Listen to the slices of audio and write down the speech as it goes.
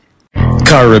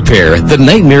Car repair, the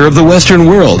nightmare of the Western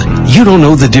world. You don't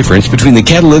know the difference between the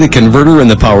catalytic converter and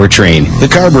the powertrain, the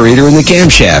carburetor and the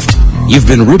camshaft. You've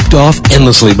been ripped off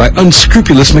endlessly by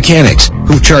unscrupulous mechanics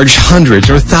who've charged hundreds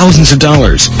or thousands of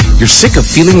dollars. You're sick of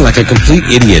feeling like a complete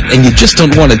idiot and you just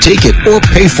don't want to take it or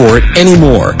pay for it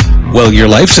anymore. Well, your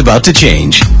life's about to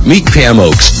change. Meet Pam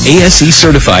Oakes, ASE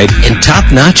certified and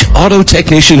top-notch auto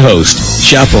technician host,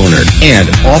 shop owner, and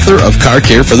author of Car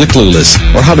Care for the Clueless,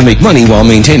 or How to Make Money While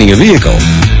Maintaining a Vehicle.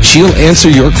 She'll answer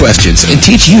your questions and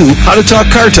teach you how to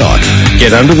talk car talk.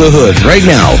 Get under the hood right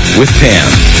now with Pam.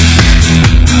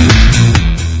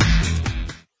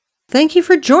 Thank you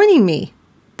for joining me.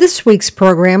 This week's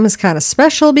program is kind of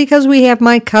special because we have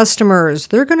my customers.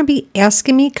 They're going to be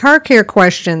asking me car care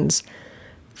questions.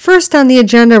 First on the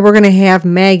agenda, we're going to have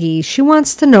Maggie. She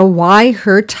wants to know why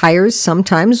her tires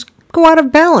sometimes go out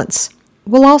of balance.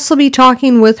 We'll also be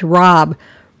talking with Rob.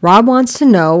 Rob wants to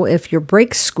know if your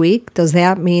brakes squeak, does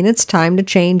that mean it's time to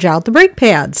change out the brake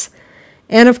pads?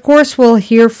 And of course, we'll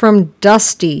hear from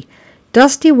Dusty.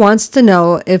 Dusty wants to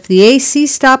know if the AC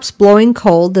stops blowing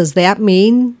cold, does that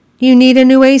mean you need a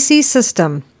new AC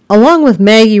system? Along with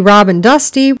Maggie, Rob, and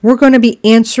Dusty, we're going to be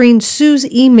answering Sue's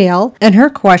email, and her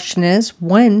question is,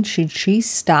 when should she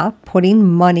stop putting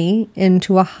money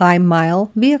into a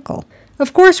high-mile vehicle?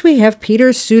 Of course, we have Peter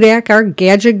Sudak, our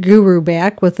gadget guru,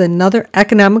 back with another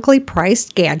economically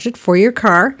priced gadget for your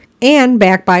car, and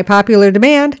back by popular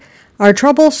demand, our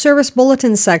trouble service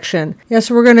bulletin section.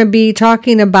 Yes, we're going to be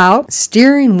talking about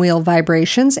steering wheel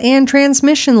vibrations and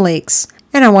transmission leaks.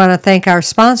 And I want to thank our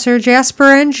sponsor, Jasper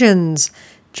Engines.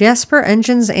 Jasper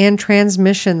Engines and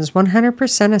Transmissions,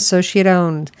 100% associate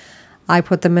owned. I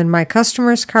put them in my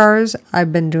customers' cars.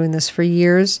 I've been doing this for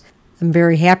years. I'm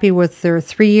very happy with their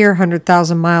 3-year,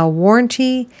 100,000-mile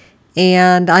warranty,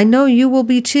 and I know you will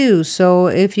be too. So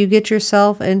if you get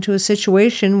yourself into a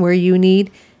situation where you need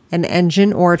an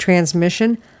engine or a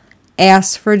transmission,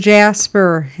 ask for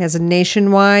Jasper. Has a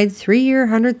nationwide 3-year,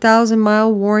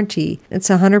 100,000-mile warranty. It's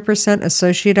 100%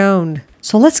 associate owned.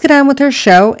 So let's get on with our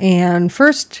show, and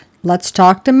first, let's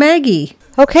talk to Maggie.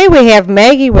 Okay, we have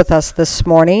Maggie with us this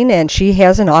morning, and she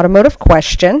has an automotive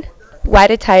question. Why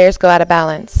do tires go out of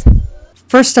balance?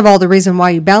 First of all, the reason why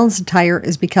you balance a tire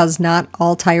is because not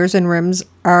all tires and rims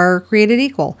are created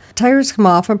equal. Tires come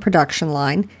off a production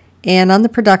line, and on the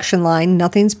production line,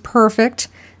 nothing's perfect.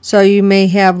 So you may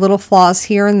have little flaws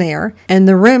here and there. And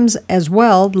the rims as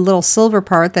well, the little silver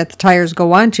part that the tires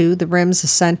go onto, the rim's the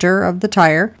center of the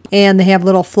tire, and they have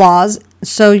little flaws.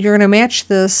 So you're going to match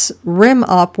this rim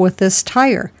up with this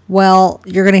tire. Well,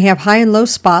 you're going to have high and low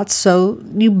spots, so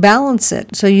you balance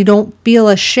it so you don't feel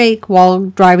a shake while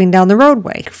driving down the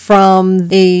roadway from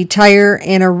a tire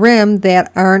and a rim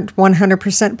that aren't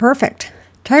 100% perfect.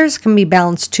 Tires can be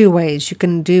balanced two ways. You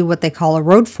can do what they call a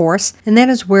road force, and that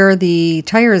is where the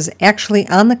tire is actually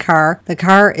on the car. The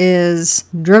car is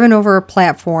driven over a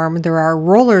platform. There are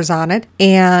rollers on it,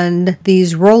 and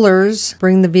these rollers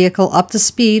bring the vehicle up to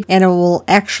speed, and it will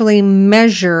actually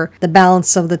measure the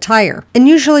balance of the tire. And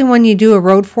usually when you do a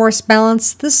road force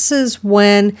balance, this is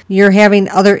when you're having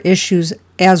other issues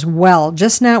as well,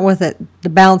 just not with it, the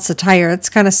balance of tire. It's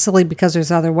kind of silly because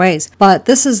there's other ways. But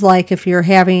this is like if you're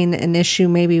having an issue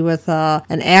maybe with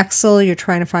an axle, you're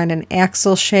trying to find an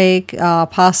axle shake,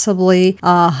 possibly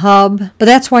a hub. But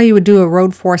that's why you would do a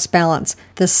road force balance.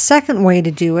 The second way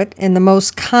to do it, and the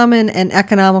most common and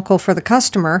economical for the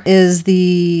customer, is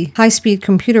the high-speed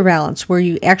computer balance, where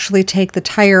you actually take the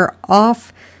tire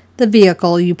off the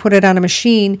vehicle, you put it on a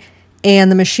machine,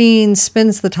 and the machine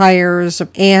spins the tires,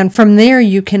 and from there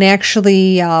you can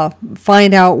actually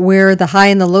find out where the high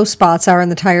and the low spots are in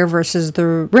the tire versus the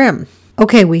rim.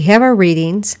 Okay, we have our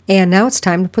readings, and now it's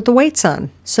time to put the weights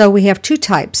on. So we have two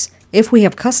types. If we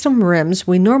have custom rims,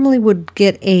 we normally would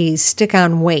get a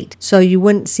stick-on weight, so you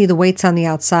wouldn't see the weights on the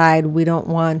outside. We don't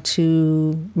want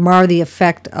to mar the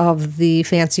effect of the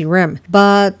fancy rim.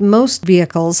 But most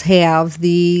vehicles have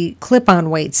the clip-on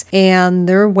weights, and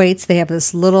their weights, they have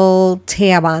this little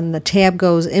tab on. The tab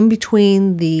goes in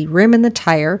between the rim and the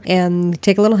tire, and you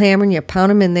take a little hammer and you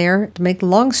pound them in there. To make the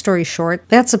long story short,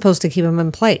 that's supposed to keep them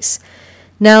in place.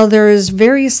 Now, there's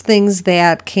various things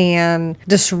that can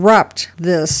disrupt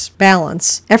this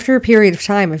balance. After a period of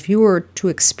time, if you were to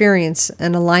experience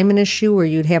an alignment issue where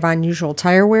you'd have unusual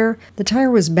tire wear, the tire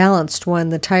was balanced when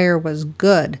the tire was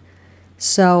good.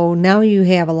 So now you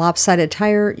have a lopsided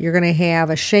tire, you're going to have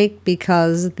a shake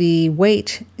because the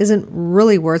weight isn't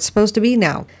really where it's supposed to be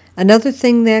now. Another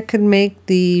thing that could make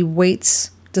the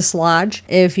weights dislodge.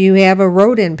 If you have a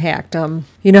road impact,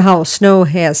 you know how snow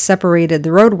has separated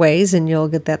the roadways and you'll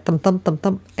get that thump, thump, thump,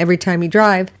 thump every time you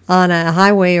drive on a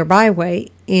highway or byway.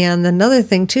 And another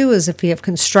thing too is if you have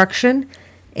construction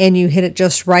and you hit it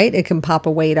just right, it can pop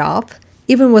a weight off.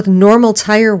 Even with normal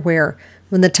tire wear,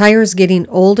 when the tire is getting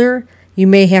older, you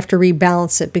may have to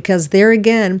rebalance it because there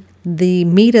again, the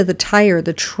meat of the tire,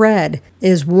 the tread,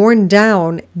 is worn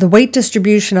down. The weight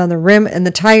distribution on the rim and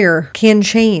the tire can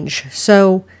change.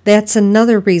 So that's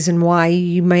another reason why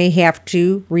you may have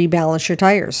to rebalance your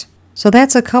tires. So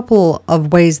that's a couple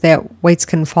of ways that weights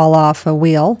can fall off a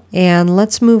wheel. And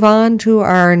let's move on to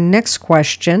our next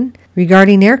question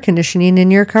regarding air conditioning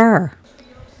in your car.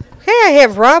 Hey, I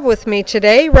have Rob with me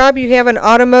today. Rob, you have an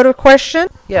automotive question?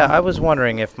 Yeah, I was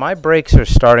wondering if my brakes are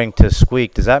starting to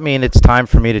squeak, does that mean it's time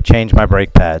for me to change my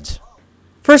brake pads?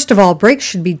 First of all, brakes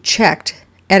should be checked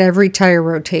at every tire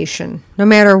rotation, no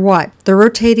matter what. They're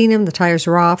rotating them, the tires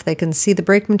are off, they can see the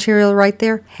brake material right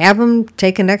there. Have them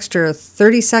take an extra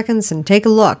 30 seconds and take a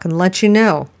look and let you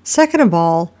know. Second of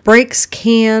all, brakes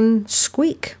can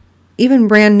squeak, even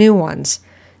brand new ones.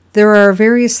 There are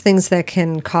various things that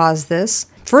can cause this.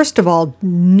 First of all,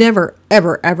 never,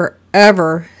 ever, ever,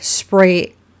 ever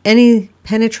spray any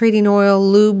penetrating oil,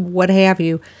 lube, what have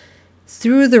you,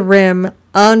 through the rim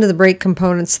onto the brake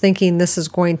components thinking this is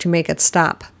going to make it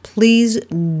stop. Please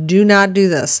do not do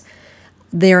this.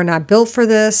 They are not built for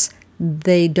this.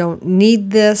 They don't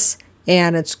need this,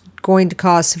 and it's going to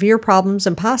cause severe problems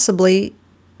and possibly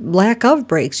lack of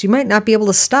brakes. You might not be able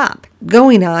to stop.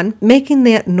 Going on, making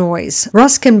that noise.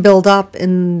 Rust can build up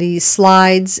in the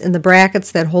slides and the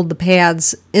brackets that hold the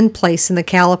pads in place in the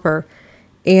caliper.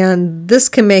 And this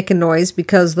can make a noise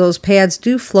because those pads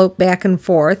do float back and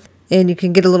forth, and you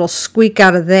can get a little squeak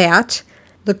out of that.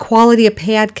 The quality of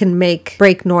pad can make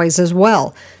brake noise as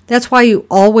well. That's why you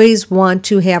always want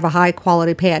to have a high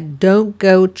quality pad. Don't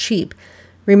go cheap.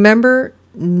 Remember,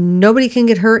 nobody can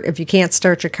get hurt if you can't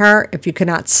start your car. If you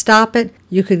cannot stop it,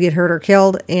 you could get hurt or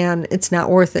killed, and it's not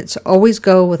worth it. So always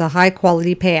go with a high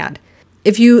quality pad.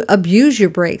 If you abuse your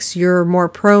brakes, you're more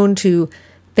prone to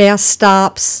fast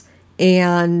stops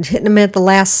and hitting them at the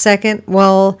last second.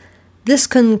 Well, this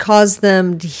can cause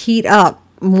them to heat up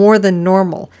more than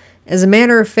normal. As a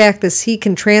matter of fact, this heat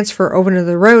can transfer over to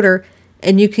the rotor,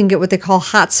 and you can get what they call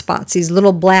hot spots, these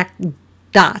little black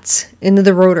dots into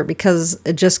the rotor because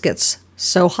it just gets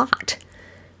so hot.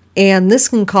 And this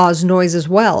can cause noise as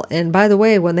well. And by the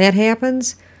way, when that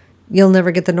happens, you'll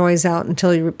never get the noise out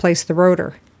until you replace the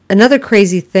rotor. Another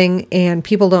crazy thing, and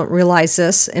people don't realize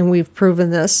this, and we've proven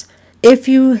this, if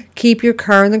you keep your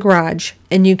car in the garage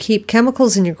and you keep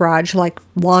chemicals in your garage like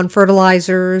lawn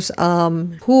fertilizers,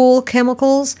 pool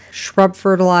chemicals, shrub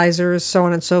fertilizers, so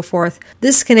on and so forth,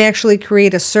 this can actually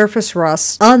create a surface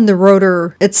rust on the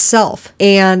rotor itself,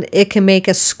 and it can make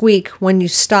a squeak when you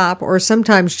stop, or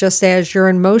sometimes just as you're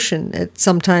in motion. It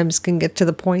sometimes can get to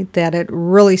the point that it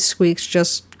really squeaks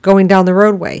just going down the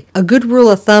roadway. A good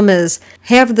rule of thumb is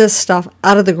have this stuff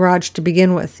out of the garage to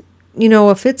begin with. You know,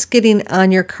 if it's getting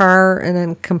on your car and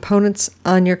then components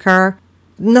on your car,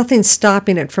 nothing's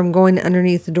stopping it from going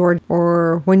underneath the door,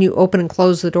 or when you open and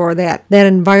close the door, that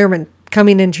environment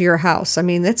coming into your house. I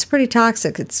mean, that's pretty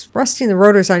toxic. It's rusting the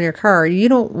rotors on your car. You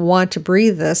don't want to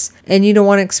breathe this, and you don't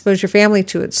want to expose your family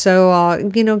to it. So,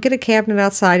 get a cabinet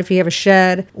outside if you have a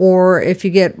shed, or if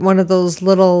you get one of those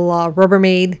little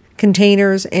Rubbermaid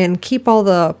containers, and keep all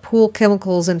the pool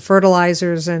chemicals and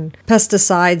fertilizers and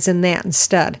pesticides in that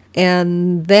instead.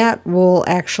 And that will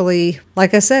actually,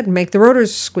 like I said, make the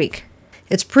rotors squeak.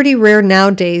 It's pretty rare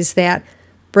nowadays that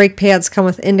brake pads come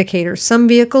with indicators. Some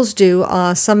vehicles do.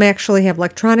 Some actually have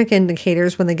electronic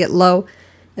indicators. When they get low,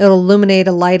 it'll illuminate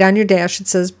a light on your dash that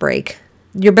says brake.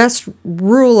 Your best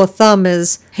rule of thumb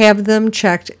is have them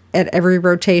checked at every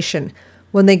rotation.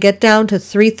 When they get down to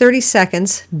 330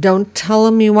 seconds, don't tell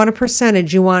them you want a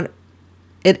percentage. You want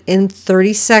it in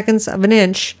 30 seconds of an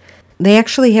inch. They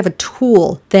actually have a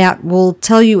tool that will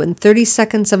tell you in 30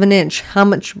 seconds of an inch how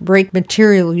much brake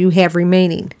material you have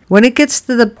remaining. When it gets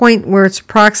to the point where it's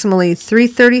approximately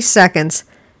 330 seconds,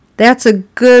 that's a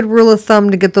good rule of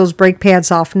thumb to get those brake pads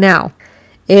off now.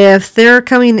 If they're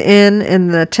coming in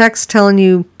and the text telling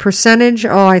you percentage,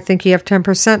 I think you have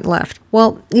 10% left.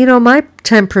 Well, my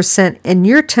 10% and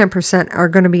your 10% are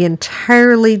going to be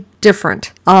entirely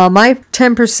different. My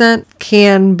 10%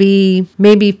 can be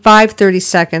maybe 530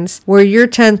 seconds, where your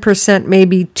 10% may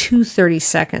be 230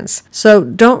 seconds. So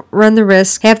don't run the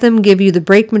risk. Have them give you the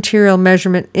brake material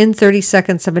measurement in 30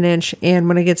 seconds of an inch, and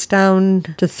when it gets down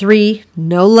to 3,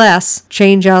 no less,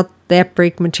 change out that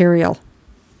brake material.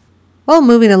 Well,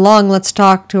 moving along, let's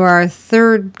talk to our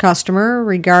third customer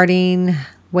regarding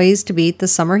ways to beat the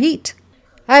summer heat.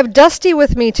 I have Dusty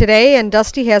with me today, and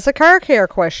Dusty has a car care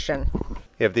question.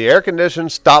 If the air conditioner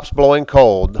stops blowing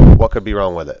cold, what could be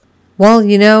wrong with it? Well,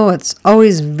 it's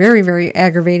always very, very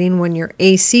aggravating when your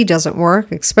AC doesn't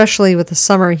work, especially with the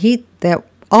summer heat that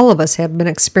all of us have been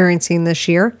experiencing this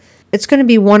year. It's going to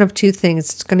be one of two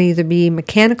things. It's going to either be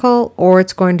mechanical or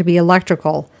it's going to be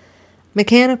electrical.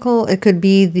 Mechanical, it could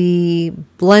be the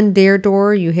blend air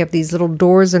door. You have these little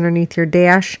doors underneath your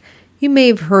dash. You may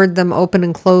have heard them open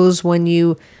and close when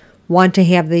you want to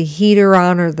have the heater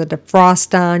on or the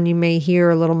defrost on. You may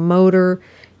hear a little motor.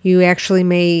 You actually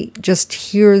may just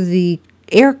hear the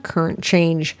air current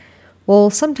change.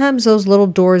 Well, sometimes those little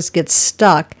doors get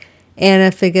stuck, and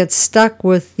if it gets stuck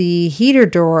with the heater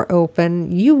door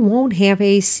open, you won't have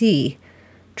AC.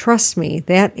 Trust me,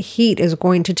 that heat is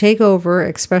going to take over,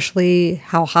 especially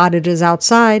how hot it is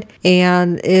outside,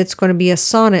 and it's going to be a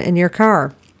sauna in your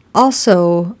car.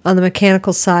 Also, on the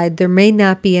mechanical side, there may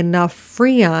not be enough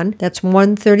Freon. That's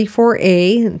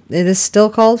 134A. It is still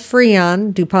called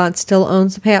Freon. DuPont still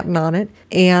owns the patent on it.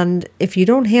 And if you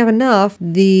don't have enough,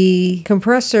 the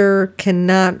compressor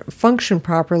cannot function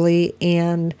properly,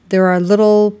 and there are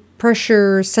little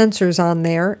pressure sensors on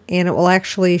there, and it will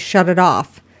actually shut it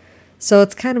off. So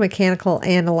it's kind of mechanical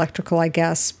and electrical, I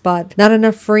guess, but not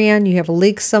enough Freon, you have a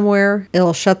leak somewhere,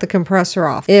 it'll shut the compressor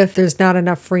off if there's not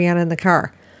enough Freon in the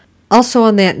car. Also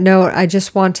on that note, I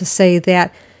just want to say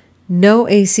that no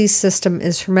AC system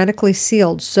is hermetically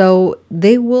sealed, so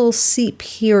they will seep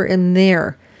here and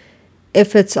there.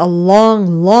 If it's a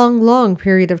long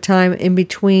period of time in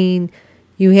between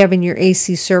you having your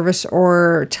AC service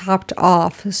or topped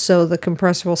off, so the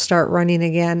compressor will start running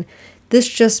again, this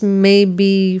just may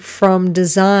be from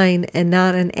design and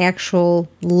not an actual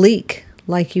leak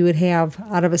like you would have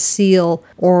out of a seal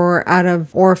or out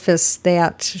of orifice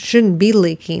that shouldn't be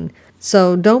leaking.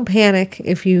 So don't panic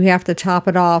if you have to top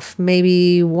it off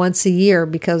maybe once a year,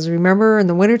 because remember, in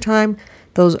the wintertime,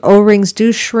 those O-rings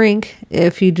do shrink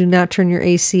if you do not turn your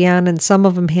AC on, and some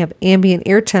of them have ambient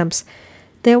air temps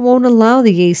that won't allow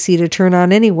the AC to turn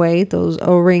on anyway. Those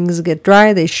O-rings get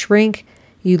dry, they shrink,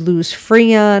 you lose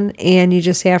Freon, and you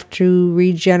just have to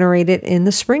regenerate it in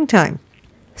the springtime.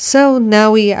 So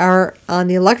now we are on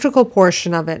the electrical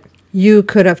portion of it. You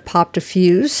could have popped a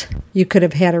fuse, you could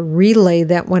have had a relay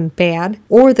that went bad,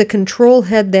 or the control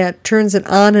head that turns it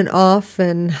on and off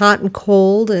and hot and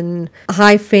cold and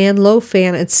high fan, low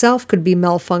fan itself could be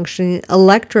malfunctioning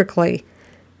electrically.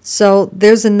 So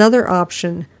there's another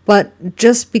option. But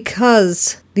just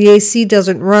because the AC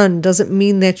doesn't run doesn't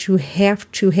mean that you have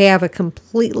to have a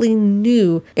completely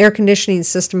new air conditioning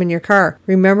system in your car.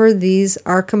 Remember, these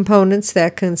are components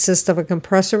that consist of a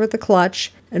compressor with a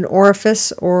clutch, an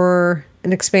orifice or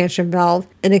an expansion valve,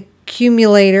 an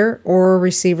accumulator or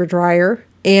receiver dryer,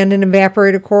 and an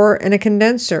evaporator core and a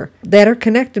condenser that are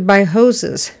connected by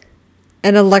hoses,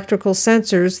 and electrical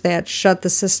sensors that shut the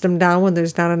system down when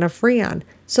there's not enough Freon.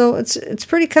 So it's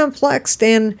pretty complex,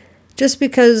 and just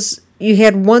because you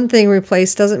had one thing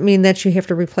replaced doesn't mean that you have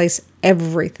to replace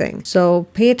everything. So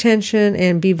pay attention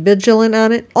and be vigilant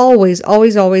on it. Always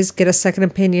get a second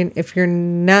opinion if you're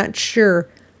not sure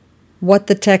what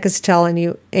the tech is telling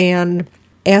you, and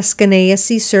ask an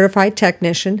ASE certified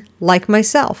technician like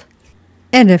myself.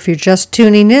 And if you're just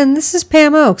tuning in, this is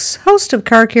Pam Oakes, host of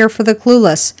Car Care for the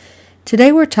Clueless.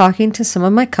 Today we're talking to some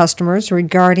of my customers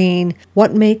regarding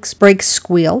what makes brakes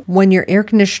squeal when your air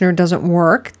conditioner doesn't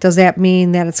work. Does that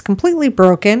mean that it's completely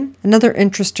broken? Another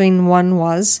interesting one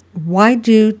was, why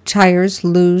do tires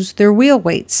lose their wheel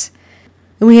weights?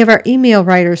 And we have our email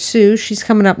writer, Sue. She's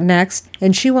coming up next,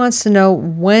 and she wants to know,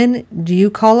 when do you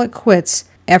call it quits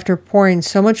after pouring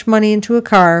so much money into a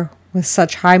car with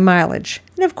such high mileage?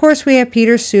 And of course, we have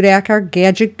Peter Sudak, our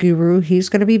gadget guru. He's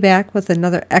going to be back with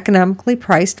another economically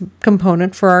priced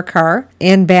component for our car.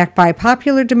 And back by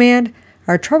popular demand,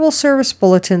 our trouble service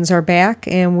bulletins are back,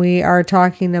 and we are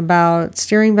talking about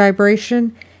steering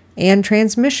vibration and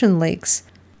transmission leaks.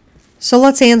 So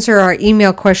let's answer our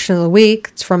email question of the week.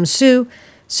 It's from Sue.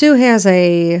 Sue has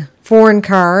a foreign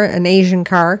car, an Asian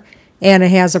car, and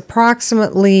it has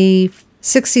approximately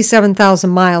 67,000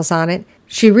 miles on it.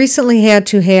 She recently had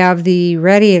to have the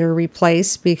radiator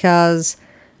replaced because,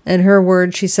 in her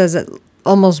words, she says it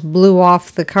almost blew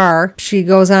off the car. She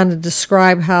goes on to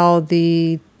describe how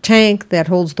the tank that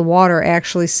holds the water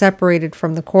actually separated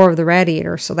from the core of the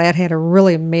radiator, so that had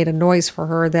really made a noise for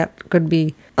her that could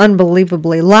be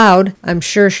unbelievably loud. I'm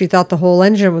sure she thought the whole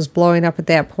engine was blowing up at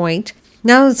that point.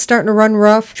 Now it's starting to run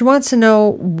rough. She wants to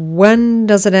know, when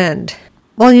does it end?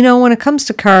 Well, when it comes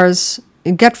to cars,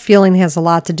 gut feeling has a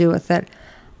lot to do with it.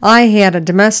 I had a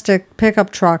domestic pickup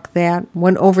truck that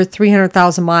went over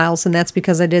 300,000 miles, and that's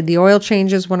because I did the oil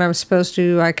changes when I was supposed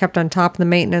to. I kept on top of the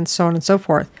maintenance, so on and so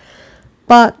forth.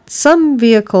 But some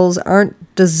vehicles aren't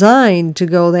designed to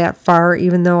go that far,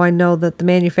 even though I know that the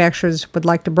manufacturers would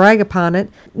like to brag upon it.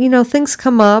 You know, things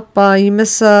come up. You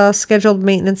miss scheduled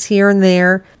maintenance here and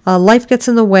there. Life gets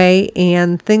in the way,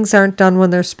 and things aren't done when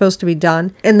they're supposed to be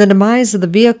done. And the demise of the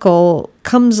vehicle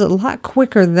comes a lot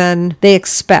quicker than they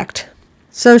expect.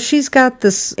 So she's got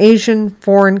this Asian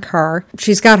foreign car.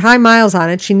 She's got high miles on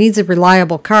it. She needs a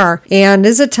reliable car. And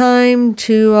is it time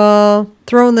to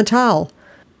throw in the towel?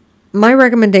 My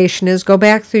recommendation is go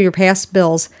back through your past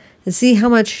bills and see how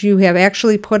much you have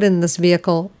actually put in this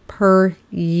vehicle per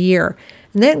year.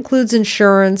 And that includes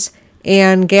insurance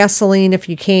and gasoline if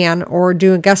you can, or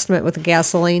do a guesstimate with the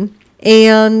gasoline.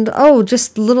 And,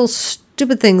 just little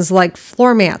stupid things like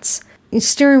floor mats,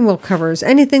 steering wheel covers,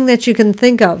 anything that you can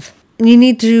think of. And you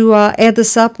need to add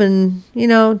this up and,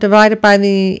 divide it by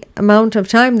the amount of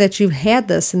time that you've had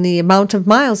this and the amount of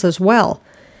miles as well.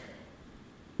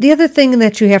 The other thing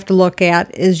that you have to look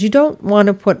at is you don't want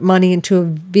to put money into a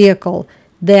vehicle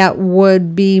that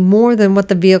would be more than what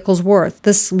the vehicle's worth.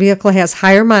 This vehicle has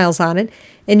higher miles on it,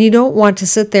 and you don't want to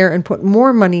sit there and put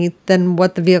more money than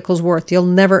what the vehicle's worth. You'll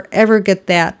never, ever get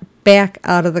that back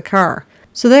out of the car.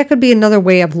 So that could be another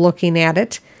way of looking at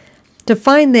it. To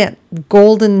find that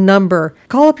golden number,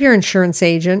 call up your insurance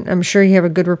agent. I'm sure you have a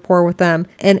good rapport with them,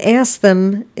 and ask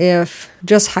them if,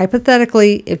 just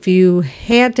hypothetically, if you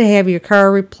had to have your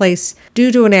car replaced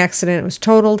due to an accident, it was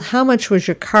totaled, how much was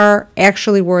your car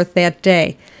actually worth that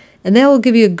day? And that will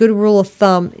give you a good rule of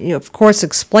thumb. Of course,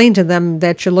 explain to them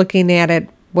that you're looking at it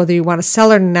whether you want to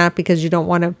sell it or not because you don't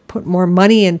want to put more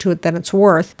money into it than it's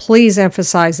worth. Please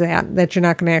emphasize that you're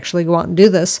not going to actually go out and do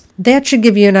this. That should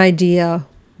give you an idea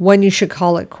when you should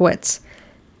call it quits.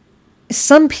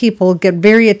 Some people get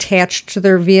very attached to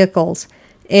their vehicles,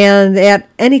 and at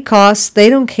any cost, they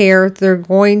don't care. They're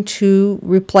going to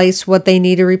replace what they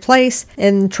need to replace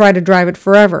and try to drive it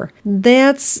forever.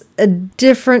 That's a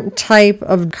different type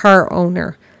of car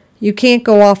owner. You can't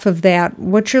go off of that.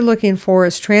 What you're looking for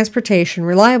is transportation,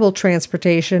 reliable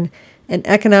transportation, and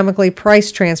economically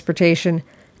priced transportation.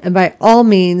 And by all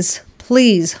means,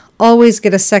 please always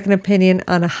get a second opinion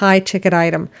on a high-ticket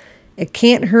item. It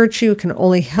can't hurt you, it can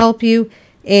only help you,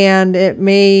 and it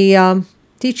may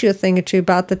teach you a thing or two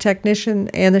about the technician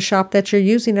and the shop that you're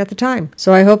using at the time.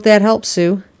 So I hope that helps,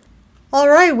 Sue. All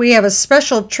right, we have a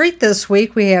special treat this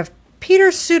week. We have Peter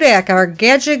Sudak, our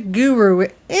gadget guru,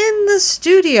 in the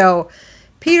studio.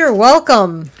 Peter,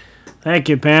 welcome. Thank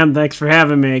you, Pam. Thanks for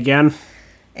having me again.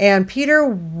 And Peter,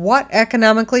 what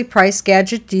economically priced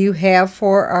gadget do you have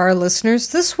for our listeners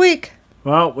this week?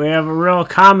 Well, we have a real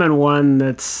common one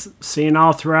that's seen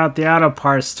all throughout the auto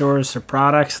parts stores. The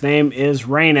product's name is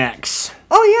Rain-X.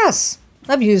 Oh, yes.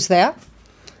 I've used that.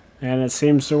 And it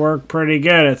seems to work pretty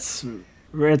good. It's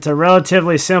a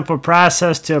relatively simple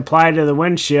process to apply to the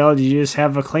windshield. You just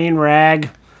have a clean rag,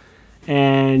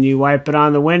 and you wipe it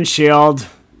on the windshield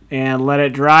and let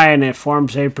it dry, and it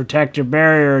forms a protective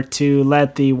barrier to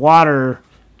let the water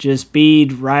just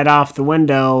bead right off the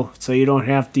window so you don't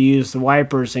have to use the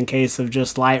wipers in case of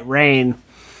just light rain.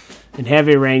 In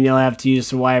heavy rain, you'll have to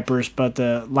use the wipers, but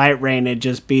the light rain, it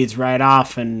just beads right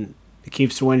off, and it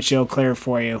keeps the windshield clear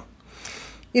for you.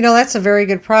 That's a very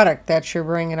good product that you're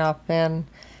bringing up, and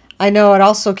I know it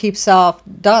also keeps off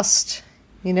dust.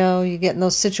 You get in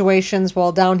those situations,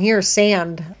 down here,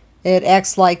 sand. It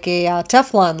acts like a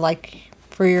Teflon, like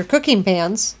for your cooking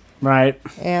pans. Right.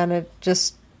 And it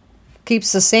just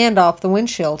keeps the sand off the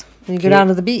windshield when you go down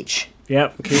to the beach.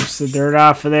 Yep, keeps the dirt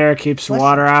off of there, keeps the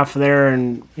water off of there,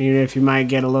 and even if you might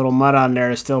get a little mud on there,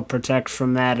 it still protects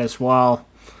from that as well.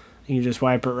 You can just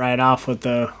wipe it right off with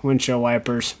the windshield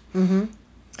wipers. Mm-hmm.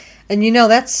 And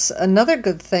that's another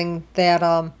good thing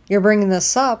that you're bringing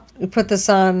this up. We put this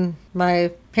on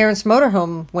my parents'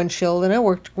 motorhome windshield, and it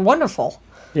worked wonderful.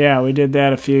 Yeah, we did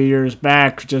that a few years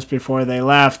back just before they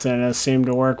left, and it seemed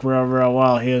to work real, real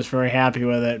well. He was very happy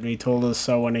with it, and he told us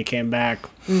so when he came back.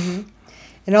 Mm-hmm.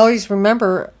 And always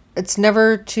remember, it's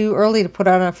never too early to put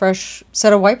on a fresh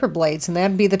set of wiper blades, and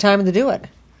that'd be the time to do it.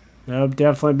 That would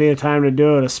definitely be a time to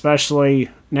do it, especially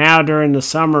now during the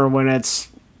summer when it's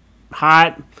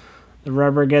hot. The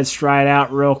rubber gets dried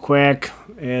out real quick.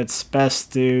 It's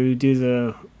best to do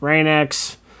the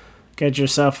Rain-X. Get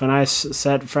yourself a nice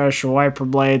set fresh wiper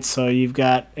blades so you've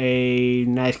got a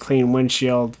nice clean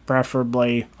windshield,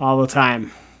 preferably all the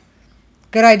time.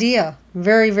 Good idea.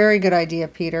 Very, very good idea,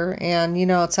 Peter. And,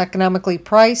 it's economically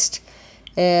priced.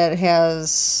 It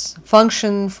has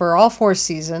function for all 4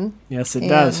 seasons. Yes, it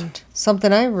does. And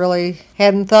something I really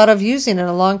hadn't thought of using in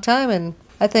a long time, and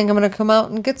I think I'm going to come out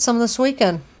and get some this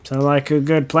weekend. Sounds like a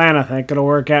good plan. I think it'll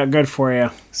work out good for you.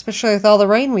 Especially with all the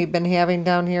rain we've been having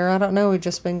down here. I don't know, we've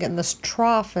just been getting this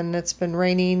trough, and it's been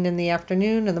raining in the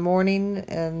afternoon, in the morning,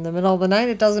 in the middle of the night.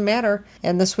 It doesn't matter.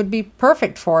 And this would be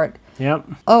perfect for it. Yep.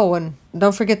 Oh, and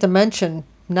don't forget to mention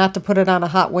not to put it on a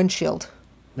hot windshield.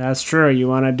 That's true. You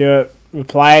want to do it,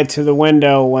 apply it to the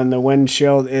window when the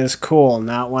windshield is cool,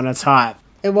 not when it's hot.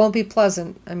 It won't be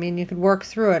pleasant. I mean, you could work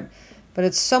through it, but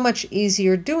it's so much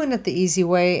easier doing it the easy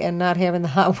way and not having the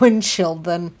hot windshield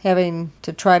than having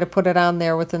to try to put it on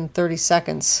there within 30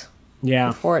 seconds Yeah.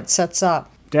 before it sets up.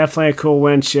 Definitely a cool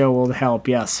windshield will help,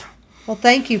 yes. Well,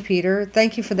 thank you, Peter.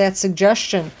 Thank you for that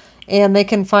suggestion. And they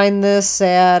can find this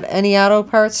at any auto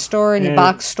parts store, any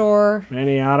box store.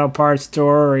 Any auto parts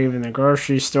store or even the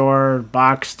grocery store,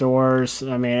 box stores.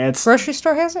 I mean, it's... Grocery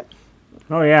store has it?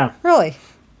 Oh, yeah. Really?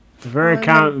 It's a very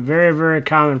very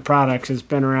common product. It's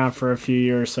been around for a few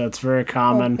years, so it's very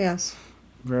common. Oh, yes.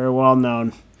 Very well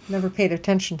known. Never paid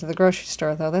attention to the grocery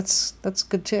store, though. That's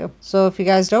good, too. So if you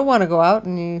guys don't want to go out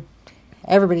and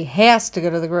everybody has to go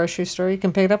to the grocery store, you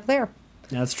can pick it up there.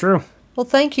 That's true. Well,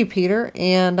 thank you, Peter,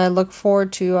 and I look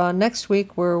forward to next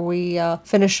week where we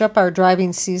finish up our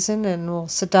driving season and we'll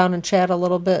sit down and chat a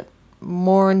little bit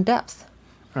more in depth.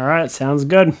 All right, sounds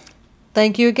good.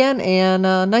 Thank you again, and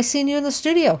nice seeing you in the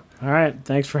studio. All right,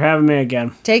 thanks for having me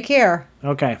again. Take care.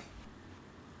 Okay.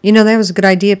 You know, that was a good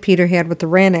idea Peter had with the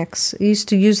Ranex. I used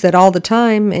to use that all the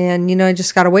time, and, I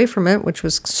just got away from it, which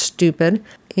was stupid.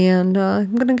 And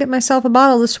I'm going to get myself a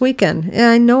bottle this weekend. And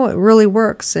I know it really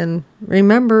works. And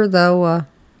remember, though,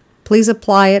 please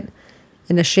apply it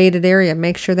in a shaded area.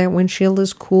 Make sure that windshield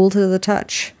is cool to the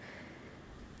touch.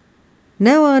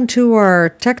 Now on to our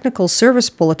technical service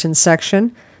bulletin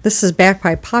section. This is back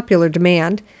by popular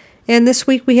demand. And this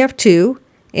week we have 2.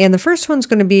 And the first one's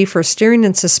going to be for steering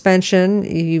and suspension.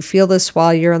 You feel this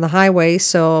while you're on the highway,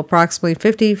 so approximately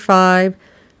 55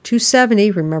 to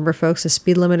 70. Remember, folks, the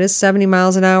speed limit is 70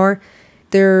 miles an hour.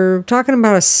 They're talking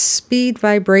about a speed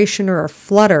vibration or a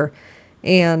flutter.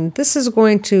 And this is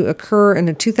going to occur in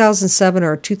a 2007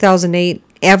 or 2008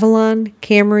 Avalon,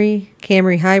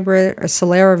 Camry Hybrid, or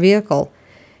Solara vehicle.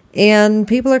 And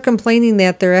people are complaining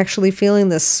that they're actually feeling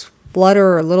this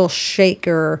flutter or little shake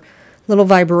or little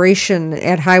vibration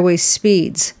at highway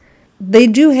speeds. They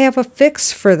do have a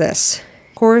fix for this.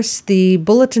 Of course, the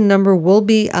bulletin number will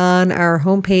be on our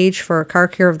homepage for Car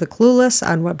Care of the Clueless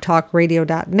on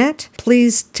webtalkradio.net.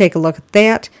 Please take a look at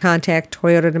that. Contact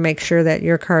Toyota to make sure that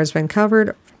your car has been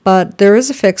covered. But there is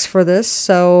a fix for this,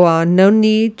 so no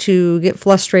need to get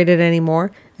frustrated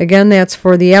anymore. Again, that's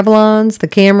for the Avalons, the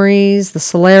Camrys, the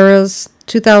Solaras,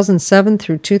 2007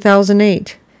 through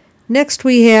 2008. Next,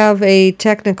 we have a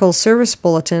technical service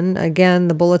bulletin. Again,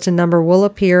 the bulletin number will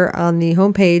appear on the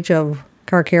homepage of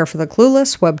Car Care for the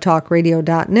Clueless,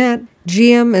 webtalkradio.net.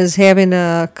 GM is having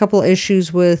a couple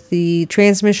issues with the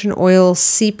transmission oil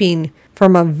seeping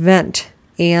from a vent,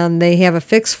 and they have a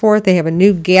fix for it. They have a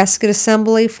new gasket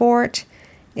assembly for it,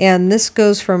 and this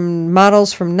goes from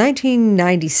models from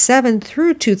 1997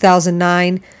 through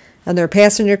 2009 on their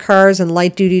passenger cars and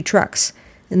light-duty trucks.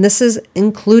 And this is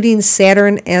including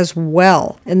Saturn as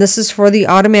well. And this is for the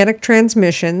automatic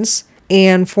transmissions.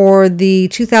 And for the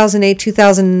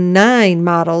 2008-2009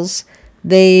 models,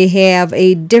 they have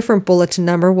a different bulletin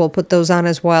number. We'll put those on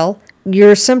as well.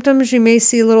 Your symptoms, you may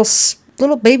see a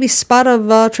little baby spot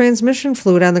of transmission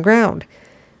fluid on the ground.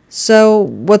 So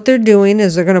what they're doing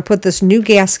is they're going to put this new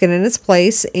gasket in its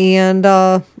place, and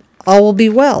all will be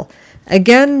well.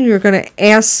 Again, you're going to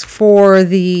ask for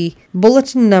the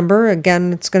bulletin number.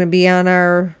 Again, it's going to be on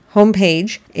our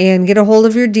homepage, and get a hold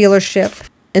of your dealership,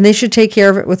 and they should take care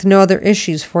of it with no other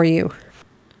issues for you.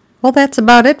 Well, that's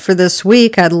about it for this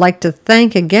week. I'd like to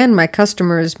thank again my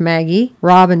customers Maggie,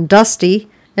 Rob, and Dusty.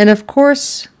 And of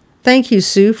course, thank you,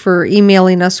 Sue, for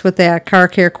emailing us with that car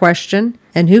care question.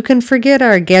 And who can forget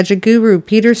our gadget guru,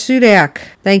 Peter Sudak.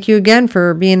 Thank you again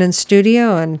for being in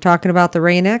studio and talking about the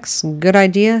Ranex. Good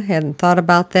idea. Hadn't thought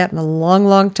about that in a long,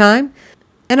 long time.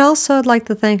 And also, I'd like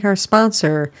to thank our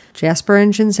sponsor, Jasper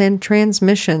Engines and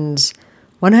Transmissions.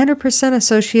 100%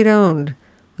 associate owned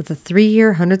with a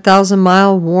 3-year,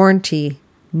 100,000-mile warranty.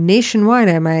 Nationwide,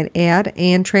 I might add,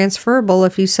 and transferable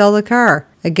if you sell the car.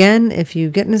 Again, if you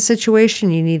get in a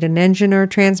situation you need an engine or a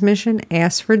transmission,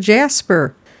 ask for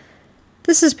Jasper.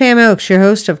 This is Pam Oakes, your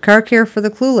host of Car Care for the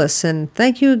Clueless, and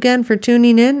thank you again for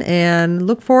tuning in, and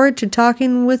look forward to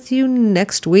talking with you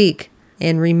next week.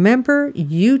 And remember,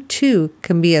 you too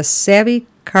can be a savvy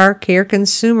car care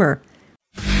consumer.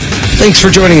 Thanks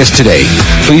for joining us today.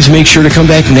 Please make sure to come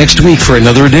back next week for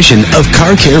another edition of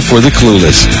Car Care for the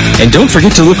Clueless. And don't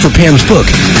forget to look for Pam's book,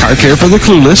 Car Care for the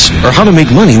Clueless, or How to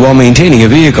Make Money While Maintaining a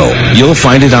Vehicle. You'll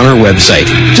find it on our website.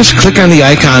 Just click on the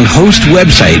icon Host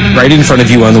Website right in front of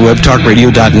you on the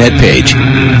webtalkradio.net page.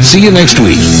 See you next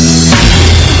week.